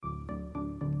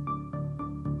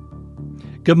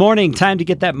Good morning. Time to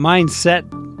get that mindset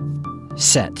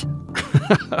set.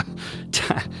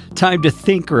 Time to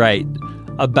think right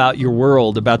about your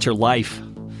world, about your life,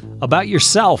 about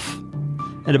yourself,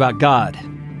 and about God.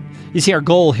 You see, our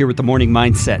goal here with the Morning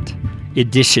Mindset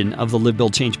edition of the Live,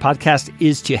 Build, Change podcast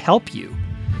is to help you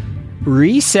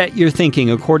reset your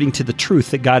thinking according to the truth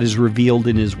that God has revealed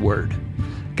in His Word.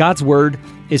 God's Word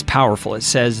is powerful.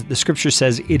 The Scripture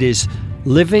says it is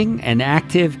living and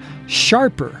active,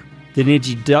 sharper than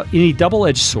any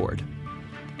double-edged sword,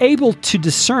 able to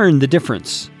discern the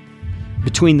difference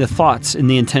between the thoughts and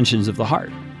the intentions of the heart.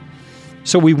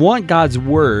 So we want God's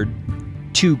Word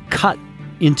to cut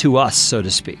into us, so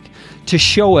to speak, to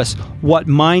show us what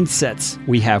mindsets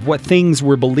we have, what things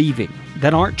we're believing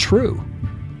that aren't true,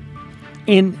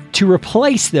 and to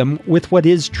replace them with what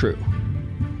is true.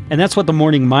 And that's what the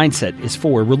Morning Mindset is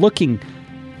for. We're looking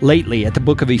lately at the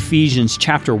book of Ephesians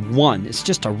chapter 1. It's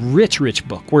just a rich, rich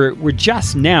book. We're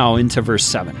just now into verse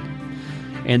 7.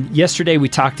 And yesterday we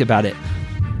talked about it,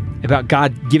 about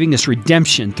God giving us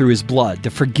redemption through His blood, the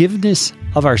forgiveness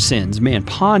of our sins. Man,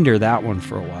 ponder that one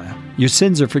for a while. Your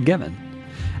sins are forgiven.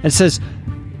 And it says,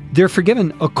 they're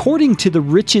forgiven according to the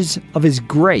riches of His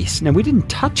grace. Now, we didn't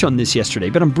touch on this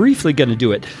yesterday, but I'm briefly going to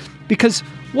do it. Because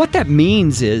what that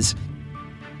means is,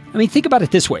 think about it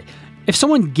this way. If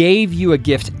someone gave you a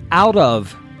gift out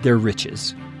of their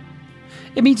riches,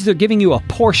 it means they're giving you a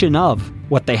portion of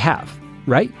what they have,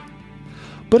 right?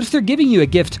 But if they're giving you a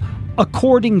gift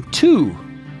according to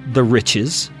the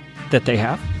riches that they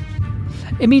have,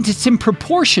 it means it's in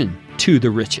proportion to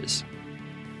the riches.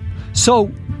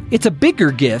 So it's a bigger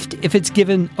gift if it's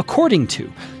given according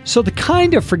to. So the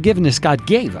kind of forgiveness God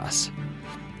gave us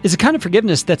is a kind of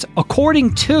forgiveness that's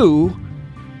according to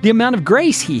the amount of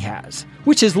grace He has,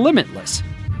 which is limitless.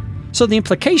 So the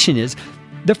implication is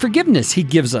the forgiveness He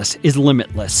gives us is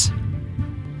limitless.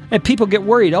 And people get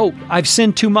worried, I've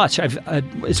sinned too much.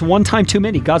 It's one time too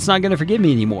many. God's not going to forgive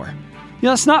me anymore.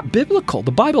 That's not biblical.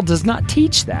 The Bible does not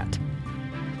teach that.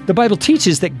 The Bible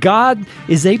teaches that God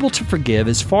is able to forgive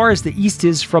as far as the east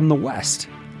is from the west.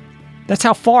 That's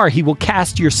how far He will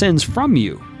cast your sins from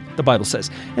you, the Bible says.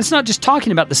 And it's not just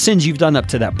talking about the sins you've done up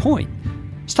to that point.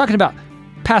 It's talking about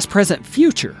past, present,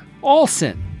 future, all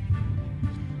sin.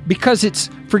 Because it's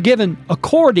forgiven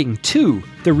according to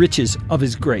the riches of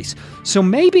His grace. So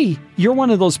maybe you're one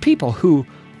of those people who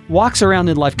walks around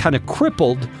in life kind of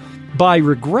crippled by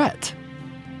regret.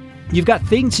 You've got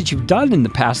things that you've done in the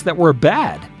past that were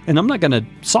bad. And I'm not going to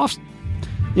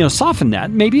soften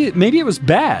that. Maybe it was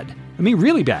bad.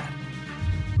 Really bad.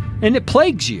 And it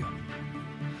plagues you.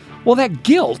 Well, that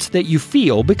guilt that you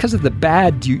feel because of the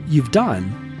bad you've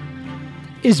done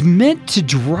is meant to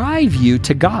drive you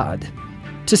to God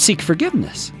to seek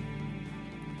forgiveness.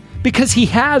 Because He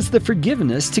has the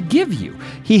forgiveness to give you.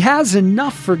 He has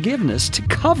enough forgiveness to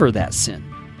cover that sin.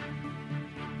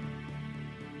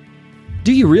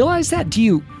 Do you realize that? Do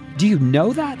you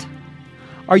know that?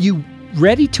 Are you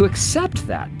ready to accept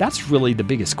that? That's really the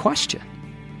biggest question.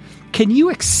 Can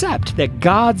you accept that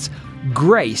God's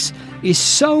grace is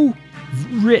so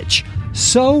rich,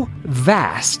 so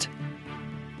vast,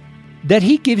 that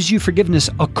He gives you forgiveness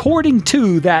according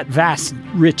to that vast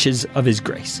riches of His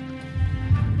grace?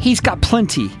 He's got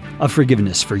plenty of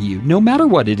forgiveness for you, no matter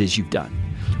what it is you've done,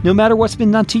 no matter what's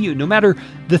been done to you, no matter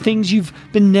the things you've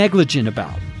been negligent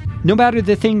about, no matter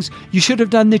the things you should have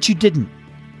done that you didn't.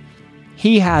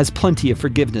 He has plenty of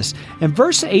forgiveness. And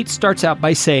verse 8 starts out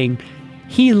by saying,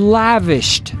 He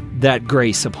lavished that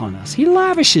grace upon us. He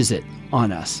lavishes it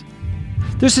on us.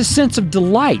 There's a sense of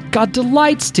delight. God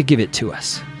delights to give it to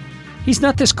us. He's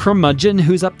not this curmudgeon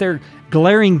who's up there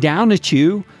glaring down at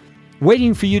you,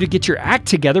 waiting for you to get your act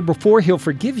together before He'll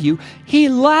forgive you. He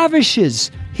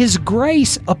lavishes His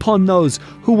grace upon those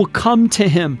who will come to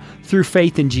Him through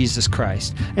faith in Jesus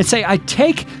Christ and say, I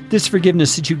take this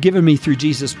forgiveness that you've given me through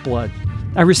Jesus' blood.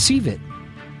 I receive it.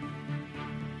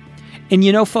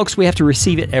 And folks, we have to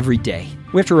receive it every day.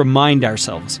 We have to remind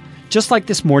ourselves, just like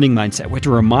this morning mindset, we have to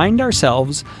remind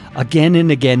ourselves again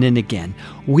and again and again,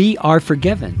 we are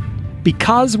forgiven.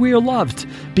 Because we are loved,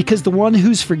 because the one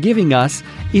who's forgiving us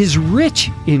is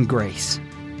rich in grace.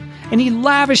 And He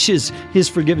lavishes His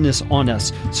forgiveness on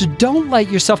us. So don't let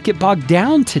yourself get bogged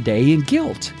down today in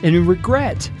guilt and in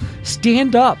regret.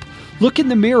 Stand up, look in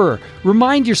the mirror,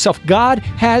 remind yourself God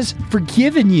has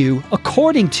forgiven you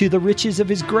according to the riches of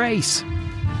His grace.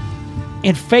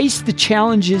 And face the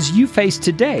challenges you face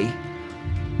today,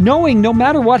 knowing no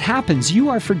matter what happens, you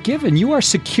are forgiven. You are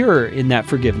secure in that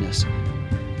forgiveness,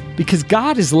 because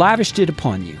God has lavished it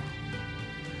upon you.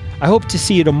 I hope to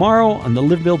see you tomorrow on the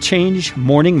Live, Build, Change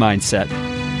Morning Mindset.